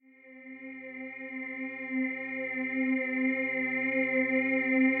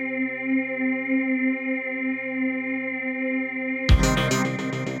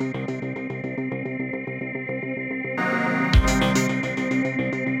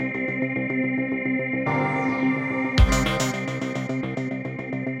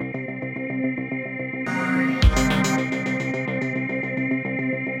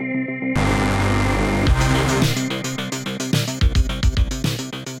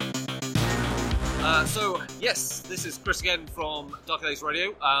Yes, this is Chris again from Dark Days Radio,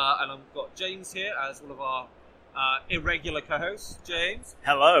 and I've got James here as one of our irregular co-hosts. James.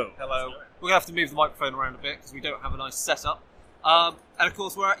 Hello. Hello. We're going to have to move the microphone around a bit because we don't have a nice setup. And of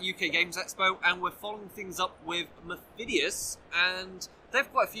course, we're at UK Games Expo, and we're following things up with Mephidius, and they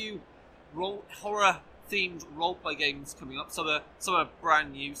have quite a few horror-themed role-play games coming up. Some are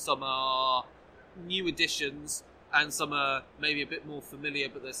brand new, some are new additions, and some are maybe a bit more familiar,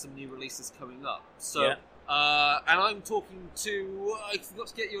 but there's some new releases coming up. So, Yeah. And I'm talking to... I forgot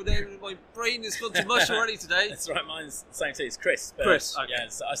to get your name, and my brain has gone to mush already today. That's right, mine's the same too. It's Chris. But Chris, okay. Yeah,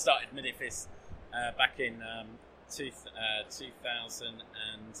 so I started Midifis back in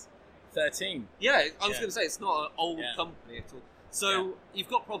 2013. Yeah, I was Yeah. going to say, it's not an old Yeah. company at all. So, Yeah. you've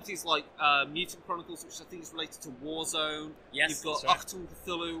got properties like Mutant Chronicles, which I think is related to Warzone. Yes, You've got that's Achtung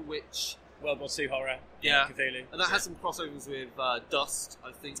Cthulhu, which... World War II horror. Yeah. Cthulhu. And that has some crossovers with Dust.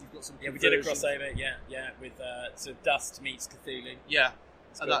 I think you've got some... Yeah, we did a conversions. crossover. Yeah, with so Dust meets Cthulhu. Yeah,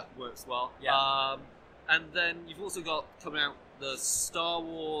 It's and cool. that works well. Yeah. And then you've also got coming out the Star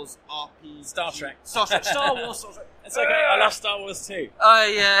Wars RPG... Star Trek. Star Trek. Star Wars. Star Trek. It's okay. I love Star Wars too.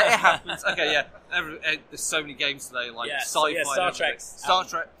 Yeah, it happens. Okay, yeah. There's so many games today, like Yeah, sci-fi. so and Star everything. Trek's Star out.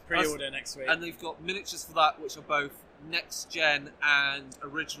 Trek. Pre-order next week. And they've got miniatures for that, which are both next gen and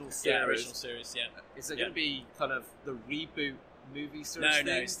original series. Yeah, original series. Yeah. Is it Yeah. going to be kind of the reboot movie series? No,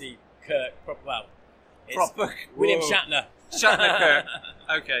 thing? it's the Kirk. It's Proper William Whoa. Shatner. Shatner Kirk.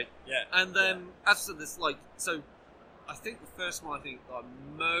 Okay. Yeah. And then, as I said, this so I think the first one that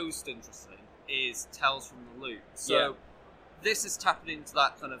I'm most interested in is Tales from the Loop. So Yeah. this is tapping into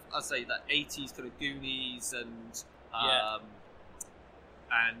that kind of, I'd say, that 80s kind of Goonies and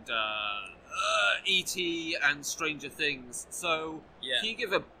E.T. and Stranger Things. So Yeah. can you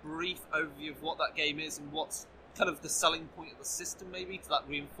give a brief overview of what that game is and what's kind of the selling point of the system, maybe, that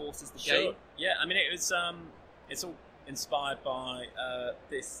reinforces the game? Yeah, I mean, it's all inspired by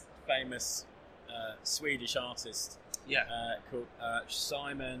this famous Swedish artist called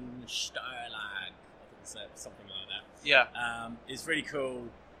Simon Sterlag. I think it's something like that. Yeah. It's really cool,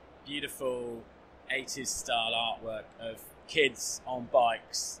 beautiful 80s style artwork of kids on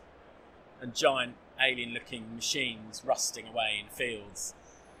bikes and giant alien-looking machines rusting away in fields.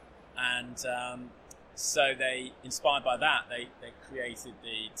 And so they, inspired by that, they created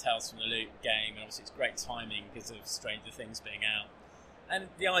the Tales from the Loop game, and obviously it's great timing because of Stranger Things being out. And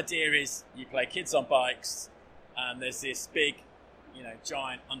the idea is you play kids on bikes, and there's this big,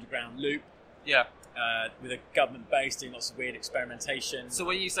 giant underground loop Yeah. with a government base doing lots of weird experimentation. So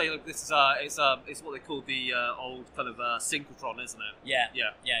when you say, look, this is it's what they call the old kind of synchrotron, isn't it? Yeah.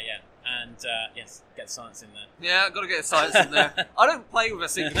 Yeah. And yes, get science in there. Yeah, I've got to get the science in there. I don't play with a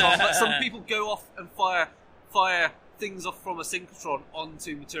synchrotron, but some people go off and fire things off from a synchrotron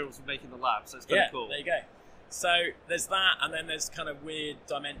onto materials we make in the lab, so it's kind of cool. There you go. So there's that, and then there's kind of weird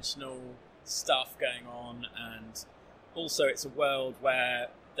dimensional stuff going on, and also it's a world where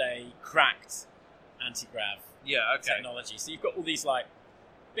they cracked anti-grav Yeah, okay. technology. So you've got all these like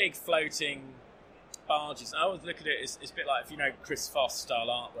big floating barges. I always look at it as it's a bit like, if you know Chris Foss style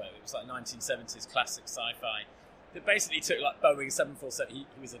artwork, it was like 1970s classic sci-fi. That basically took like Boeing 747. He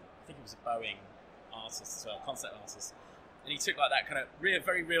was I think he was a Boeing artist as well, concept artist. And he took like that kind of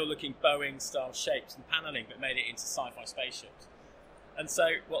very real looking Boeing style shapes and paneling, but made it into sci-fi spaceships. And so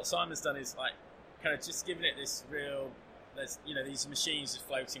what Simon's done is like kind of just giving it this real, there's these machines just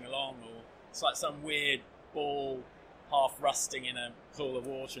floating along, or it's like some weird ball half rusting in a pool of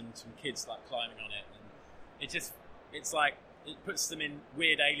water and some kids like climbing on it. And it's like, it puts them in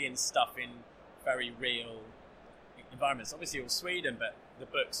weird alien stuff in very real environments. Obviously all Sweden, but the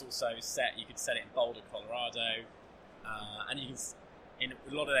book's also set, you could set it in Boulder, Colorado. And you can, in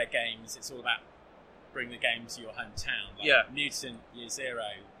a lot of their games, it's all about bringing the game to your hometown. Like Mutant Year Zero,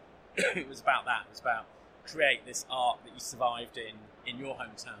 it was about that. It was about create this art that you survived in your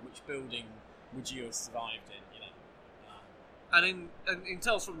hometown. Which building would you have survived in? And in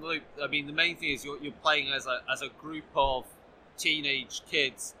Tales from the Loop, I mean, the main thing is you're playing as a group of teenage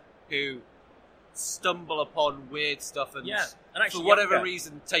kids who stumble upon weird stuff and actually for whatever younger.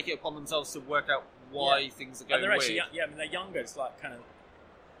 reason take it upon themselves to work out why things are going and they're actually weird. I mean they're younger. It's like kind of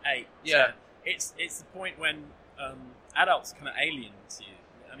 8. Yeah. So it's the point when adults kind of alien to you.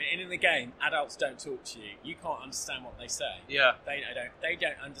 I mean, in the game, adults don't talk to you. You can't understand what they say. Yeah. They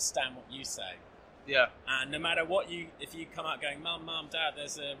don't understand what you say. Yeah. And no matter what if you come out going, Mum, Dad,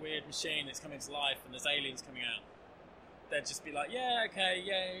 there's a weird machine that's coming to life and there's aliens coming out, they'd just be like, yeah, okay,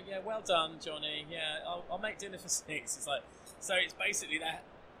 yeah, well done, Johnny. Yeah, I'll make dinner for 6. It's like, so it's basically that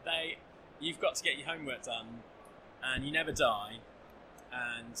you've got to get your homework done, and you never die,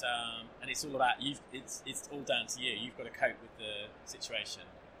 and and it's all about you. It's all down to you. You've got to cope with the situation.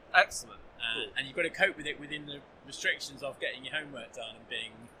 Excellent. Cool. And you've got to cope with it within the restrictions of getting your homework done and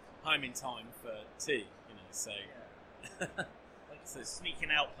being home in time for tea. So. Yeah. So sneaking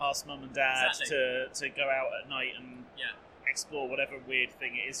out past mum and dad to go out at night and explore whatever weird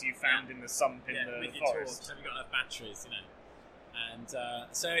thing it is you found in the sump in the with your forest. torch, have you got enough batteries? And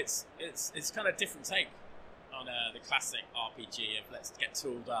so it's kind of different take on the classic RPG of let's get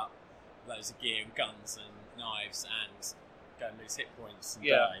tooled up, loads of gear and guns and knives and go and lose hit points and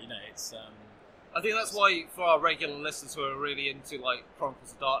die. It's. I think that's why for our regular listeners who are really into like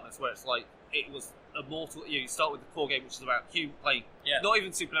Chronicles of Darkness, where it's like it was immortal. You start with the core game, which is about playing, not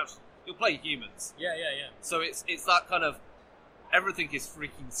even supernatural. You'll play humans. Yeah. So it's that kind of everything is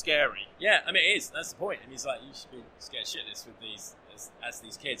freaking scary. Yeah, I mean it is. That's the point. And he's like, you should be scared shitless with these as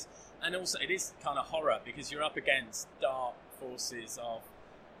these kids. And also, it is kind of horror because you're up against dark forces of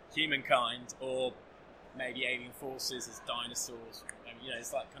humankind, or maybe alien forces as dinosaurs.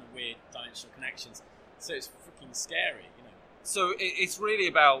 It's like kind of weird dimensional connections. So it's freaking scary. So it's really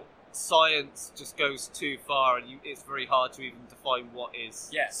about science just goes too far, and it's very hard to even define what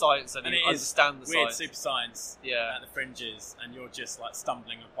is science and you understand the weird science. Super science at the fringes, and you're just like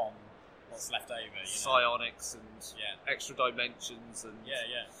stumbling upon what's left over. Psionics and extra dimensions and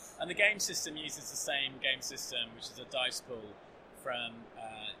and the game system uses the same game system, which is a dice pool from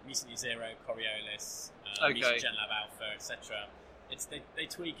Mutant Year Zero, Coriolis, Mutant Gen Lab Alpha, etc. They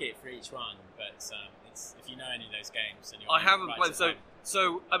tweak it for each one, but it's if you know any of those games, then you're I haven't played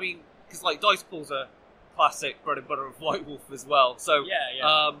so I mean, because like dice pools are classic bread and butter of White Wolf as well. So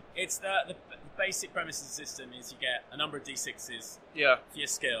it's the basic premise of the system is you get a number of d6s for your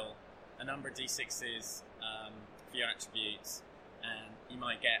skill, a number of d6s for your attributes, and you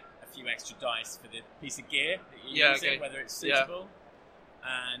might get a few extra dice for the piece of gear that you're using, whether it's suitable.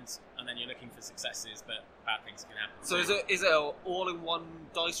 And then you're looking for successes, but bad things can happen. So is it an all-in-one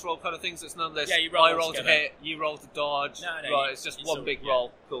dice roll kind of thing? So it's none of this. Yeah, you roll I roll to hit, you roll to dodge. No, right, it's just one big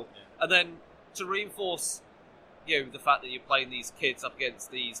roll. Cool. Yeah. And then to reinforce, the fact that you're playing these kids up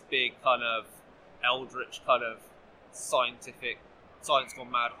against these big kind of eldritch kind of science gone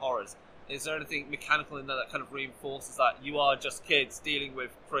mad horrors. Is there anything mechanical in there that kind of reinforces that you are just kids dealing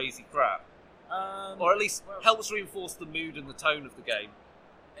with crazy crap, or at least helps reinforce the mood and the tone of the game?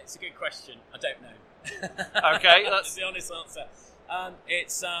 It's a good question. I don't know. Okay, that's the honest answer.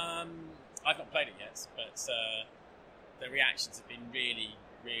 I've not played it yet, but the reactions have been really,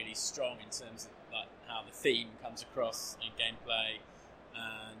 really strong in terms of like how the theme comes across in gameplay.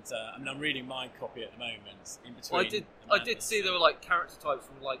 And I'm reading my copy at the moment. In between, I did see there were like character types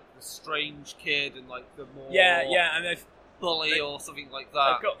from like the strange kid and like the more and they've bully or something like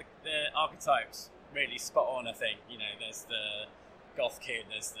that. They've got the archetypes really spot on. I think there's the goth kid,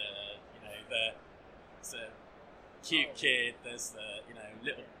 there's the cute kid, there's the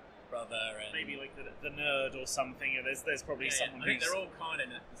little brother, and maybe like the nerd or something. There's probably someone. I think they're all kind of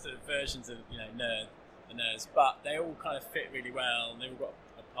sort of versions of the nerds, but they all kind of fit really well, and they've all got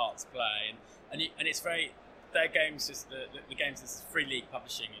a part to play, and it's very their games. Just the games. This is Free League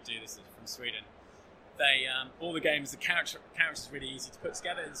Publishing who do this from Sweden. They all the games. The characters really easy to put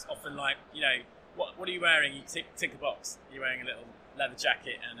together. It's often like what are you wearing? You tick the box. You're wearing a little leather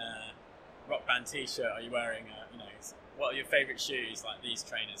jacket and a rock band t-shirt. Are you wearing what are your favourite shoes? Like these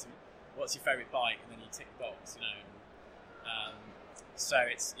trainers. What's your favourite bike? And then you tick the box. So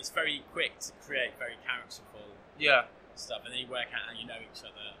it's very quick to create very characterful stuff, and then you work out how you know each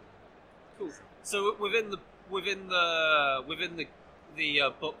other. Cool. So within the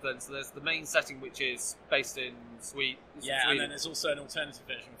book, then, so there's the main setting which is based in Sweden. And then there's also an alternative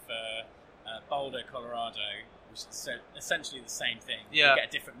version for Boulder, Colorado, which is essentially the same thing. You get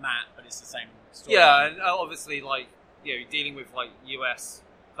a different map, but it's the same story. Yeah, and obviously, like dealing with like US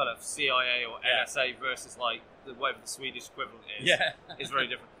kind of CIA or NSA versus like whatever the Swedish equivalent is very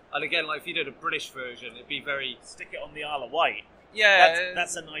different. And again, like if you did a British version, it'd be very stick it on the Isle of Wight. Yeah,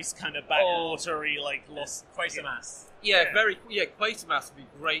 that's a nice kind of backwatery like lost Quatermass. Quatermass would be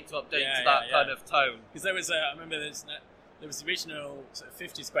great to update to that kind of tone. Because there was I remember there was the original sort of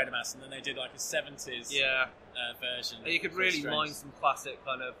 50s Quatermass, and then they did like a 70s version. And you could really mine some classic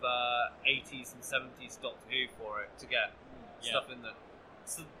kind of 80s and 70s Doctor Who for it to get stuff in there.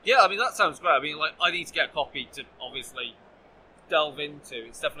 So, I mean that sounds great. I mean, like I need to get a copy to obviously delve into.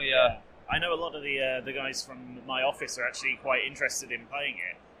 It's definitely I know a lot of the guys from my office are actually quite interested in playing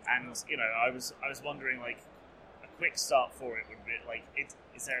it, and I was wondering like a quick start for it would be like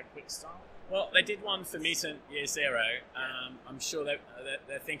is there a quick start? Well, they did one for Mutant Year Zero. I'm sure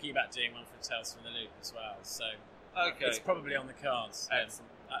they're thinking about doing one for Tales from the Loop as well. So Okay. It's probably on the cards.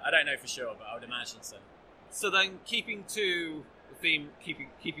 Excellent. I don't know for sure, but I would imagine so. So then, keeping to the theme,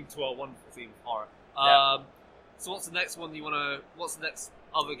 keeping to our wonderful theme of horror. Yeah. So what's the next one you want to? What's the next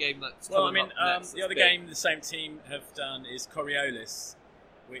other game that's Well, I coming mean, up next? the other game the same team have done is Coriolis,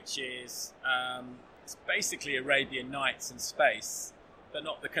 which is it's basically Arabian Nights in space, but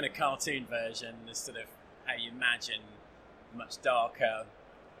not the kind of cartoon version. The sort of how you imagine a much darker,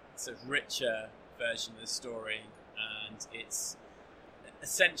 sort of richer version of the story, and it's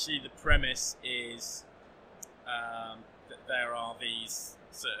essentially the premise is that there are these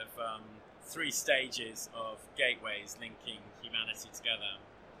sort of three stages of gateways linking humanity together,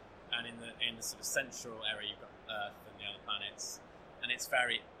 and in the sort of central area you've got Earth and the other planets, and it's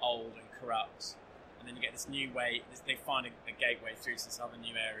very old and corrupt. And then you get this new way. They find a gateway through to this other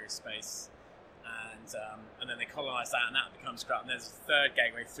new area of space, and then they colonise that, and that becomes corrupt. And there's a third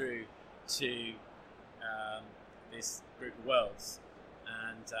gateway through to this group of worlds,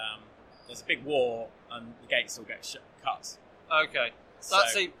 and there's a big war, and the gates all get cut. Okay. So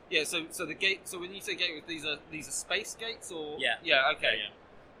that's so the gate. So when you say gateway, these are space gates, or yeah. Okay. Yeah.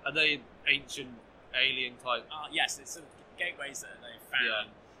 Are they ancient alien type? Yes, it's sort of gateways that they found,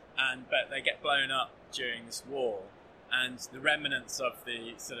 but they get blown up during this war, and the remnants of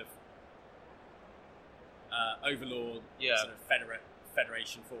the sort of overlord, sort of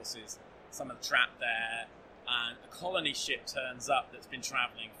Federation forces, some are trapped there, and a colony ship turns up that's been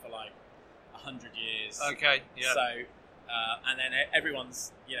travelling for like 100 years. Okay, yeah. So, and then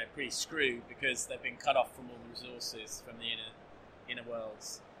everyone's pretty screwed because they've been cut off from all the resources from the inner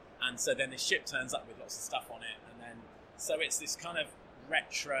worlds, and so then the ship turns up with lots of stuff on it, and then so it's this kind of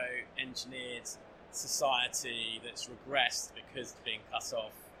retro engineered society that's regressed because it's being cut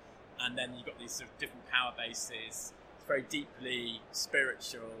off, and then you've got these sort of different power bases. It's very deeply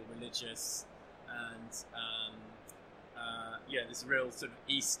spiritual, religious, and there's a real sort of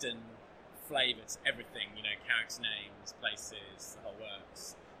Eastern flavour to everything, character names, places, the whole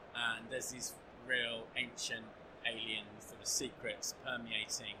works, and there's these real ancient alien sort of secrets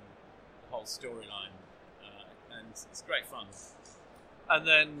permeating the whole storyline, and it's great fun. And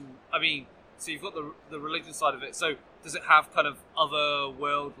then, I mean, so you've got the religion side of it. So does it have kind of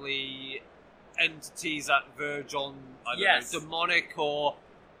otherworldly entities that verge on, I don't know, demonic or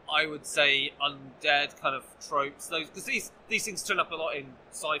I would say undead kind of tropes? Because these things turn up a lot in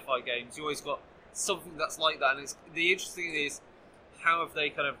sci-fi games. You always got something that's like that. And the interesting thing is, how have they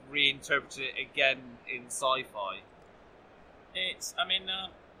kind of reinterpreted it again in sci-fi? You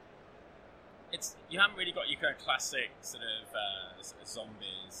haven't really got your kind of classic sort of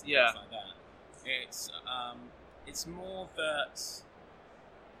zombies, things like that. It's more that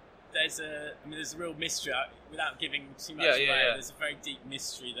there's a real mystery without giving too much away. There's a very deep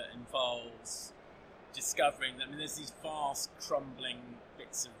mystery that involves discovering that. There's these vast crumbling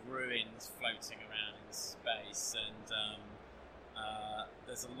bits of ruins floating around in space, and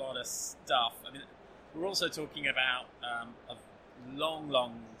there's a lot of stuff. We're also talking about a long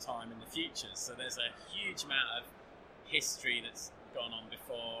time in the future, so there's a huge amount of history that's gone on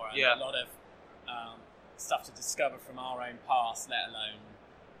before, and a lot of stuff to discover from our own past, let alone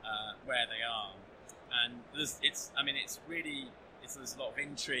where they are. And there's a lot of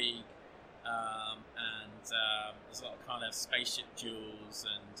intrigue, and there's a lot of kind of spaceship duels,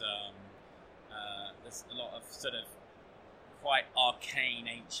 and there's a lot of sort of quite arcane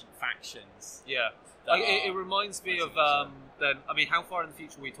ancient factions. Yeah. It reminds me of how far in the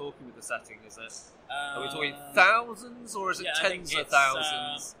future are we talking with the setting? Is it? Are we talking thousands, or is it tens of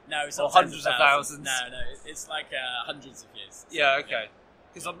thousands? No, it's or not hundreds of thousands. No, it's like hundreds of years. Yeah, okay.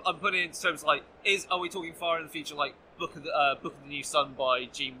 Because I'm putting it in terms of like, are we talking far in the future, like Book of the New Sun by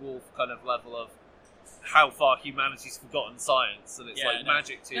Gene Wolfe kind of level of how far humanity's forgotten science, and it's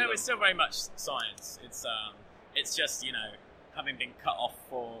magic to them? No, it's still very much science. It's just having been cut off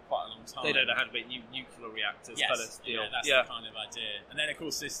for quite a long time. They don't know how to make nuclear reactors, kind of deal. That's the kind of idea. And then, of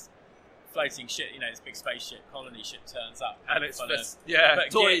course, this floating ship, this big spaceship, colony ship turns up. And it's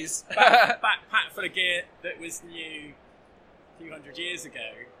toys. Backpack full of gear that was new a few hundred years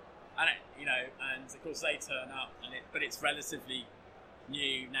ago. And, and of course they turn up, but it's relatively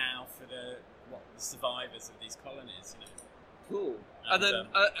new now for the survivors of these colonies, Cool. And then,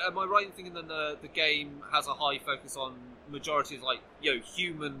 am I right in thinking then the game has a high focus on majority of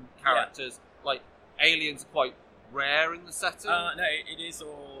human characters? Like aliens are quite rare in the setting. No, it's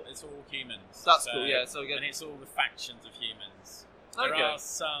all humans. That's cool. Yeah. So again, and it's all the factions of humans. Okay. There are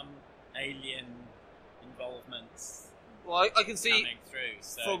some alien involvements. Well, I can see coming through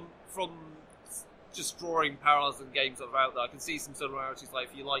from just drawing parallels in games that are out there. I can see some similarities. Like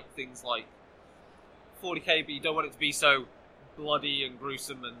if you like things like 40k, but you don't want it to be so bloody and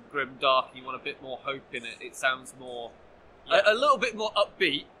gruesome and grim dark. You want a bit more hope in it. It sounds more a little bit more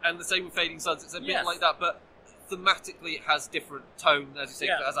upbeat, and the same with Fading Suns. It's a bit like that, but thematically it has different tone, as you say.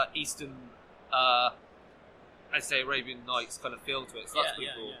 It has that Eastern, I'd say Arabian Nights kind of feel to it. So that's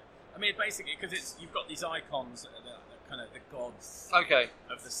pretty cool. I mean, basically, because you've got these icons that are the kind of the gods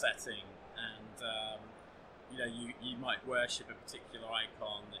of the setting, and you might worship a particular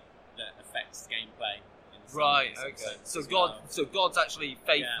icon that affects gameplay. Right. Okay. So God's actually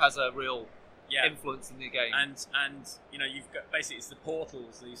faith has a real influence in the game, and you've got basically it's the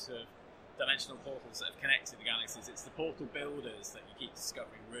portals, these sort of dimensional portals that have connected the galaxies. It's the portal builders that you keep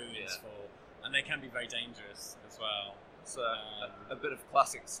discovering ruins for, and they can be very dangerous as well. It's a bit of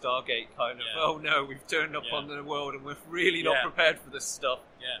classic Stargate kind of. Oh no, we've turned up on the world and we're really not prepared for this stuff.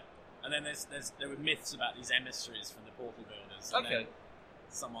 Yeah, and then there were myths about these emissaries from the portal builders. And then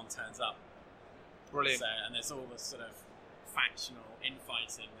someone turns up. Brilliant. So, and there's all this sort of factional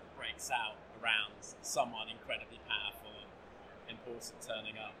infighting that breaks out around someone incredibly powerful and important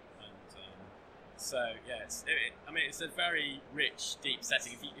turning up. It's a very rich, deep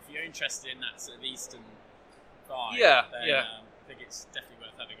setting. If you're interested in that sort of Eastern vibe, then I think it's definitely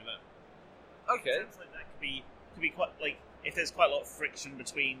worth having a look. Okay. Sounds like that could be quite like if there's quite a lot of friction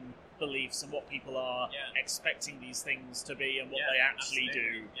between beliefs and what people are expecting these things to be and what they actually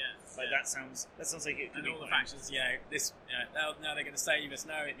do. That sounds like it could and be all the quite factions. Now they're going to say us.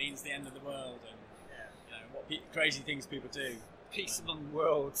 No, it means the end of the world, and what crazy things people do. Peace among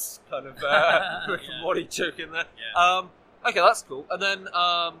worlds, kind of from what he took in there. Okay, that's cool. And then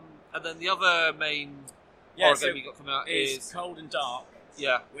the other main horror game you got coming out is Cold and Dark.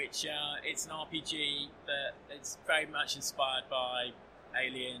 Yeah, which it's an RPG that it's very much inspired by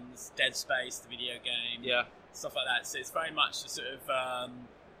Aliens, Dead Space, the video game, stuff like that. So it's very much a sort of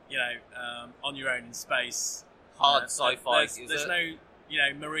on your own in space, hard sci-fi. There's no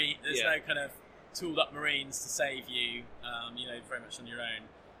marine. There's no kind of tooled up marines to save you. Very much on your own.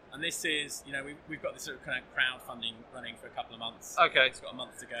 And this is we've got this sort of kind of crowdfunding running for a couple of months. Okay, it's got a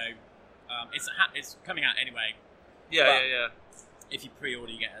month to go. It's coming out anyway. Yeah. If you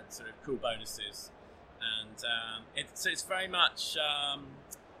pre-order, you get sort of cool bonuses, and it's very much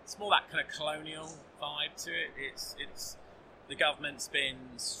it's more that kind of colonial vibe to it. It's the government's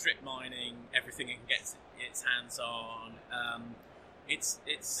been strip mining everything it can get its hands on. It's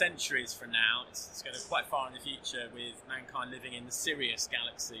centuries from now. It's going to quite far in the future with mankind living in the Sirius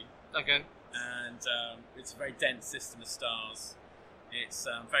galaxy. Okay, and it's a very dense system of stars. It's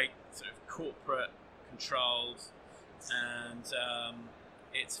very sort of corporate controlled. And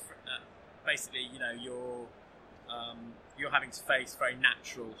it's basically, you're having to face very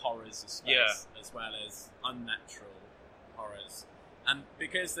natural horrors of space as well as unnatural horrors. And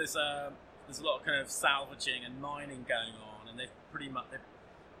because there's a lot of kind of salvaging and mining going on, and they've pretty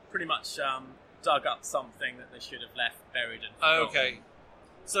much dug up something that they should have left buried and forgotten. Okay,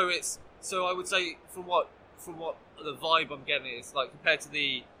 so I would say from what the vibe I'm getting is like compared to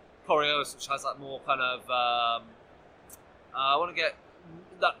the Coriolis, which has that more kind of I want to get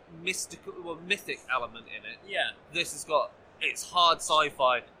that mythic element in it. Yeah. This has got it's hard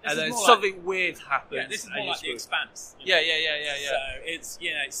sci-fi, and then something weird happens. Yeah, this is more like The Expanse. Yeah. So it's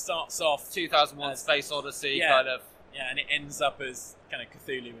it starts off 2001: Space Odyssey kind of. Yeah, and it ends up as kind of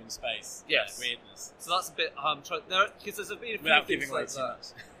Cthulhu in space. Yes. Weirdness. So that's a bit because there's been a few without things giving away like too that.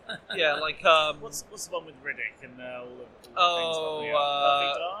 much. Yeah, like what's the one with Riddick and all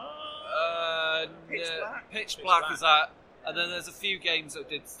the things Pitch Black is that. And then there's a few games that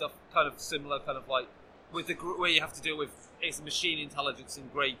did stuff kind of similar, kind of like with where you have to deal with it's machine intelligence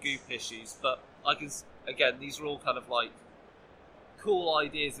and grey goop issues. But these are all kind of like cool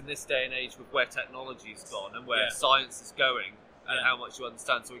ideas in this day and age with where technology's gone and where science is going and how much you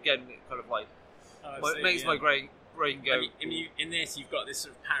understand. So again, it kind of like it makes my brain go. In this, you've got this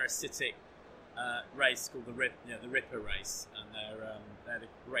sort of parasitic race called the Ripper race, and they're the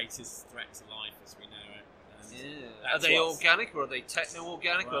greatest threat to life as we know it. Are they organic or are they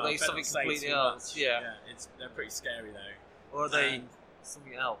techno-organic or are they something completely else? They're pretty scary though. Or are they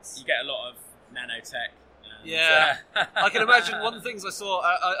something else? You get a lot of nanotech. I can imagine one of the things I saw,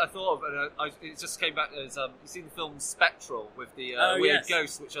 I thought of, and it just came back as you've seen the film Spectral with the weird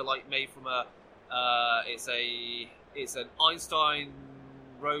ghosts, which are like made from it's an Einstein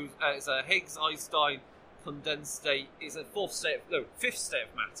it's a Higgs Einstein condensed state. It's a fifth state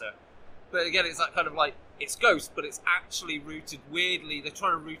of matter. But again, it's that kind of like it's ghost, but it's actually rooted weirdly. They're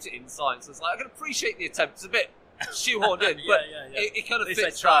trying to root it in science. It's like I can appreciate the attempt. It's a bit shoehorned in, but it kind of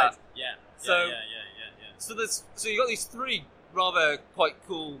fits that. So you got these three rather quite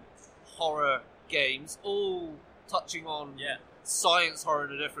cool horror games, all touching on Yeah. science horror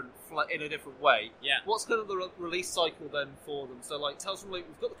in a different way. Yeah. What's kind of the release cycle then for them? So like Tales from the Loop,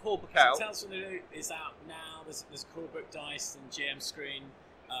 we've got the core book So out. Tales from the Loop is out now. There's Core Book Dice and GM Screen.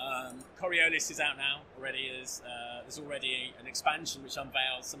 Coriolis is out now already. There's already an expansion which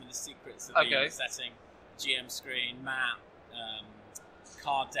unveils some of the secrets of the setting. GM Screen, map,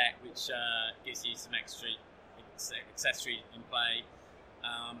 card deck, which gives you some extra accessory in play.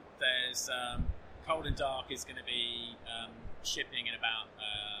 There's Cold and Dark is going to be shipping in about,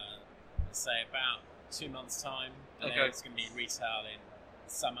 let's say, about 2 months' time. And then it's going to be in retail in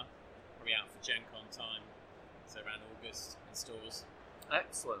summer, probably out for Gen Con time, so around August in stores.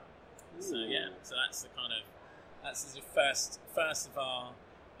 Excellent. So yeah, so that's the first of our.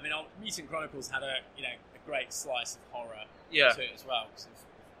 I mean, our Mutant Chronicles had a great slice of horror to it as well. Because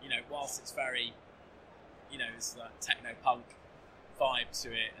whilst it's very, it's like techno punk vibe to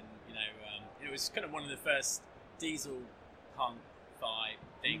it, and it was kind of one of the first diesel punk vibe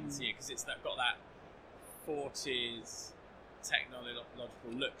things here because it's got that 40s technological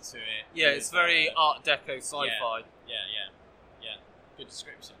look to it. Yeah, it's very Art Deco sci-fi. Yeah. Good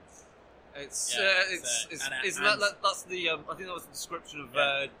description. It's and that's the I think that was the description of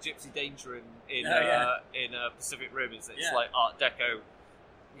Gypsy Danger in Pacific Rim. It's like Art Deco,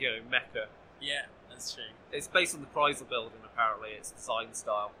 mecca. Yeah, that's true. It's based on the Chrysler building. Apparently, its design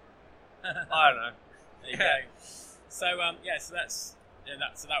style. I don't know. There you go. So so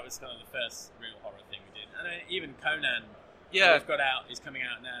that was kind of the first real horror thing we did, and even Conan. Yeah, we've got out is coming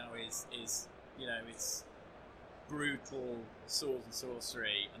out now. Is it's brutal swords and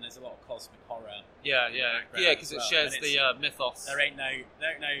sorcery, and there's a lot of cosmic horror. Yeah, because it shares the mythos. There ain't no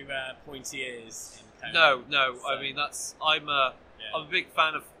pointy ears in Conan. No. So, I mean, I'm a big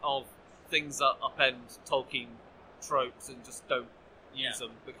fan of things that upend Tolkien tropes and just don't use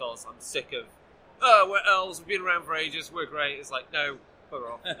them because I'm sick of. We're elves. We've been around for ages. We're great. It's like no.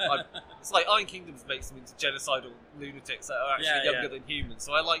 Bugger off. It's like Iron Kingdoms makes them into genocidal lunatics that are actually younger than humans.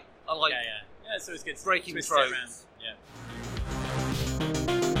 So I like. Yeah, so it's good. Breaking twist tropes. It around. Yeah.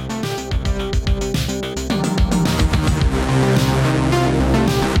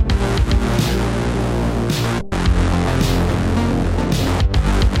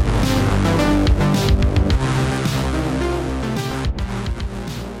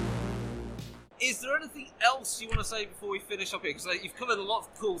 Is there anything else you want to say before we finish up here? Because you've covered a lot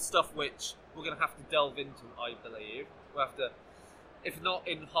of cool stuff which we're going to have to delve into, I believe. We'll have to, if not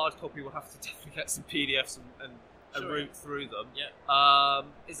in hard copy, we'll have to definitely get some PDFs and root through them. Yeah.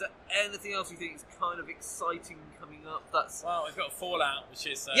 Is there anything else you think is kind of exciting coming up? Well, we've got Fallout, which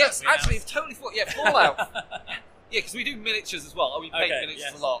is... yes, actually, it's totally Fallout. Yeah, because we do miniatures as well. We paint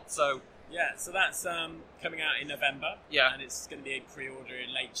miniatures a lot, so... Yeah, so that's coming out in November. Yeah. And it's going to be a pre-order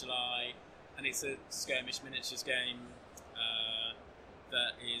in late July. And it's a skirmish miniatures game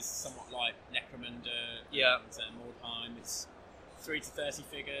that is somewhat like Necromunda and Mordheim. It's 3 to 30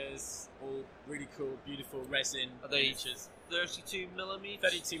 figures, all really cool, beautiful resin miniatures. 32mm?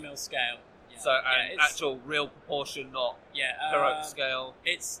 32mm scale. Yeah. So, actual real proportion, not heroic scale.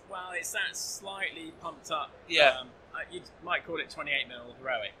 It's that slightly pumped up. Yeah. You might call it 28mm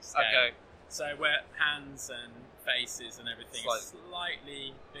heroic scale. Okay. So where hands and faces and everything is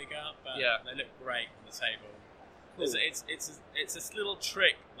slightly bigger, but they look great on the table. Cool. It's a little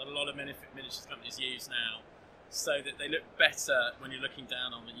trick that a lot of miniatures companies use now, so that they look better when you're looking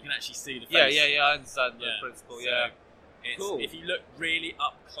down on them. You can actually see the face. Yeah, I understand the principle. So if you look really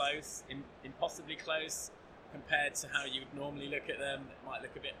up close, impossibly close, compared to how you would normally look at them, it might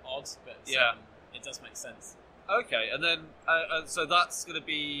look a bit odd, but it does make sense. Okay, and then so that's going to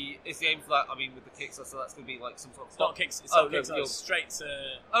be is the aim for that? I mean, with the Kickstarter, so that's going to be like some sort of Kickstarter straight to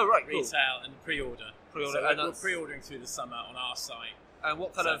retail and pre-order. So we're pre-ordering through the summer on our site. And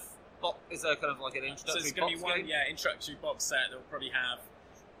what kind of is there? Kind of like an introductory box? So it's going to be one introductory box set that will probably have,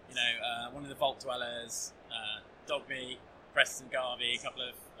 one of the Vault Dwellers, Dogmeat, Preston Garvey, a couple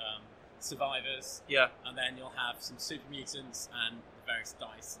of survivors. Yeah, and then you'll have some super mutants and the various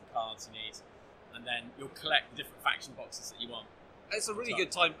dice and cards you need. And then you'll collect the different faction boxes that you want. It's a really good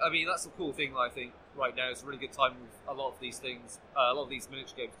time. I mean, that's the cool thing, I think, right now. It's a really good time with a lot of these things, a lot of these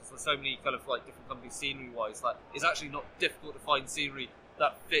miniature games, because there's so many kind of like different companies scenery-wise that it's actually not difficult to find scenery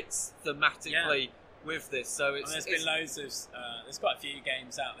that fits thematically with this. So there's been loads of, there's quite a few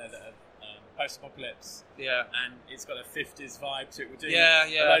games out there that are post-apocalypse. Yeah. And it's got a 50s vibe to it. We're doing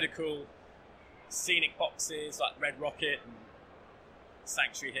a load of cool scenic boxes like Red Rocket and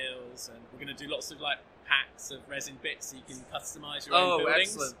Sanctuary Hills, and we're going to do lots of like packs of resin bits so you can customise your own buildings.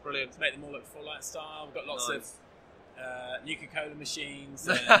 Excellent, brilliant. To make them all look Fallout style. We've got lots of Nuka-Cola machines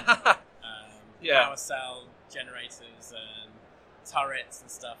and Yeah. power cell generators and turrets and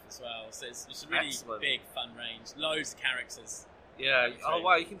stuff as well. So it's a really Excellent. big, fun range. Loads of characters. Yeah. That's Oh right.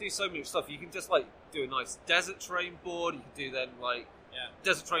 wow, you can do so much stuff. You can just like do a nice desert terrain board. You can do then like Yeah.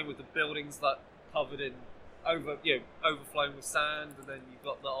 desert terrain with the buildings that covered in overflowing with sand, and then you've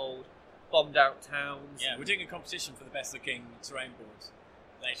got the old bombed out towns. Yeah, we're doing a competition for the best looking terrain board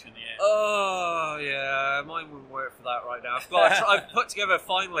later in the year. Oh yeah, mine wouldn't work for that right now. I've put together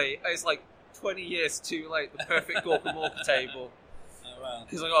finally. It's like 20 years too late. The perfect Gorkamorka table Oh, well.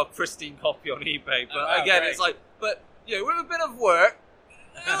 because I got a pristine copy on eBay. But Oh, wow, again, great. it's like, but with a bit of work,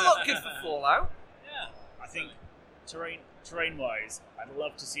 it'll look good for Fallout. Yeah. I think terrain wise, I'd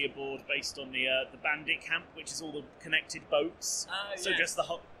love to see a board based on the bandit camp, which is all the connected boats. So yeah. just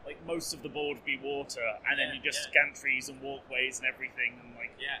like most of the board be water, and then Yeah, you just yeah. gantries and walkways and everything, and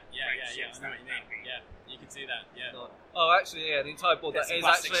like Yeah. Great I ships, know what you that'd mean. be- Yeah, you could do that. Yeah. Oh, actually, yeah, the entire board Get that some is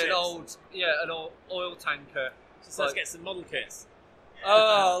plastic actually ships. an old oil tanker. So let's get some model kits.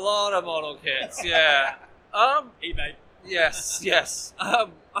 Oh, a lot of model kits. Yeah. eBay. Yes.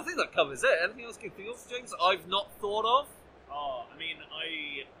 I think that covers it. Anything else you can think of, James? I've not thought of. Oh, I mean,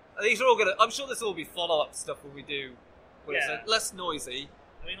 These are all gonna. I'm sure this will all be follow-up stuff when we do. When Yeah. it's less noisy.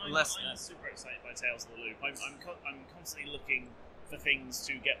 I'm Unless- super excited by Tales of the Loop. I'm constantly looking for things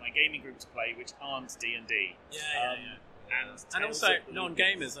to get my gaming group to play, which aren't D&D. Yeah. And And Tales also of the Loop-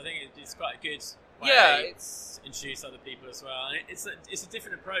 non-gamers. I think it's quite a good way Yeah, to it's introduce other people as well. And it's a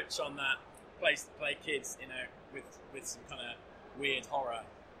different approach on that place to play kids, with some kind of weird horror,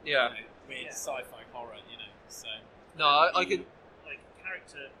 yeah. weird Yeah. sci-fi horror, So No, I can. like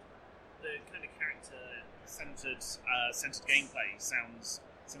the kind of character-centered gameplay sounds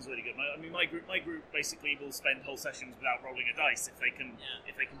really good. My group basically will spend whole sessions without rolling a dice if they can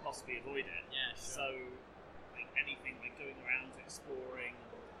possibly avoid it. yeah, sure. So like anything like going around exploring,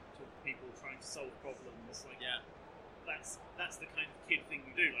 talking to people, trying to solve problems, like yeah, that's the kind of kid thing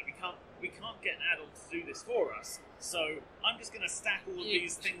we do. Like we can't get an adult to do this for us. So I'm just gonna stack all of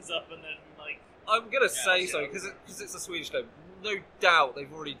these things up and then like. I'm gonna say yeah. so because it's a Swedish game. No doubt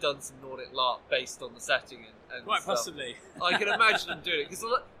they've already done some Nordic LARP based on the setting and quite stuff. possibly. I can imagine them doing it because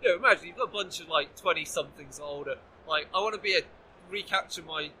imagine you've got a bunch of like 20-somethings older. Like I want to recapture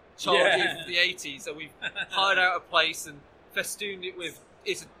my childhood Yeah. from the 80s, so we've hired out a place and festooned it with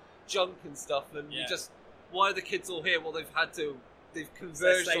it's junk and stuff, and we Yeah. just why are the kids all here? Well, they've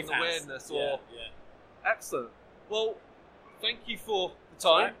converged on Safe the house. weirdness. Yeah, Or yeah. excellent. Well, thank you for the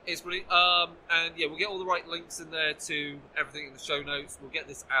time. Right. It's brilliant. And yeah, we'll get all the right links in there to everything in the show notes. We'll get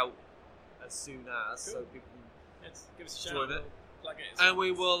this out as soon as so Cool. people can. Give us a shout. Join it. We'll plug it. And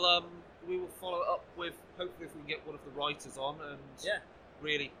we will follow up with hopefully if we can get one of the writers on and Yeah.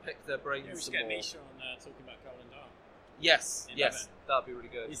 really pick their brains Yeah, we should some get more. Misha on talking about Colin Dark. Yes, In yes, Devon. that'd be really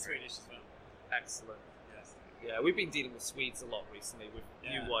good. He's Swedish as well. Excellent. Yes. Yeah, we've been dealing with Swedes a lot recently with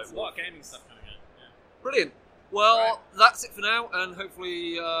Yeah. New White There's a lot Wolf. of gaming stuff coming out. Yeah. Brilliant. Well, Right. that's it for now, and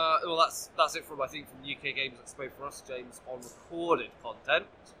hopefully, that's it from UK Games Expo for us, James, on recorded content.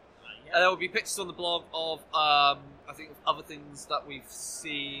 Yeah. And there will be pictures on the blog of I think of other things that we've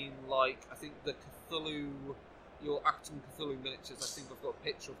seen, like I think the Cthulhu, your Acton Cthulhu miniatures. I think I've got a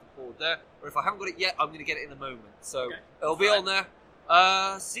picture of the board there, or if I haven't got it yet, I'm going to get it in a moment. So Okay. it'll be Right. on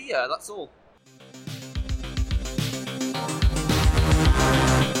there. See ya. That's all.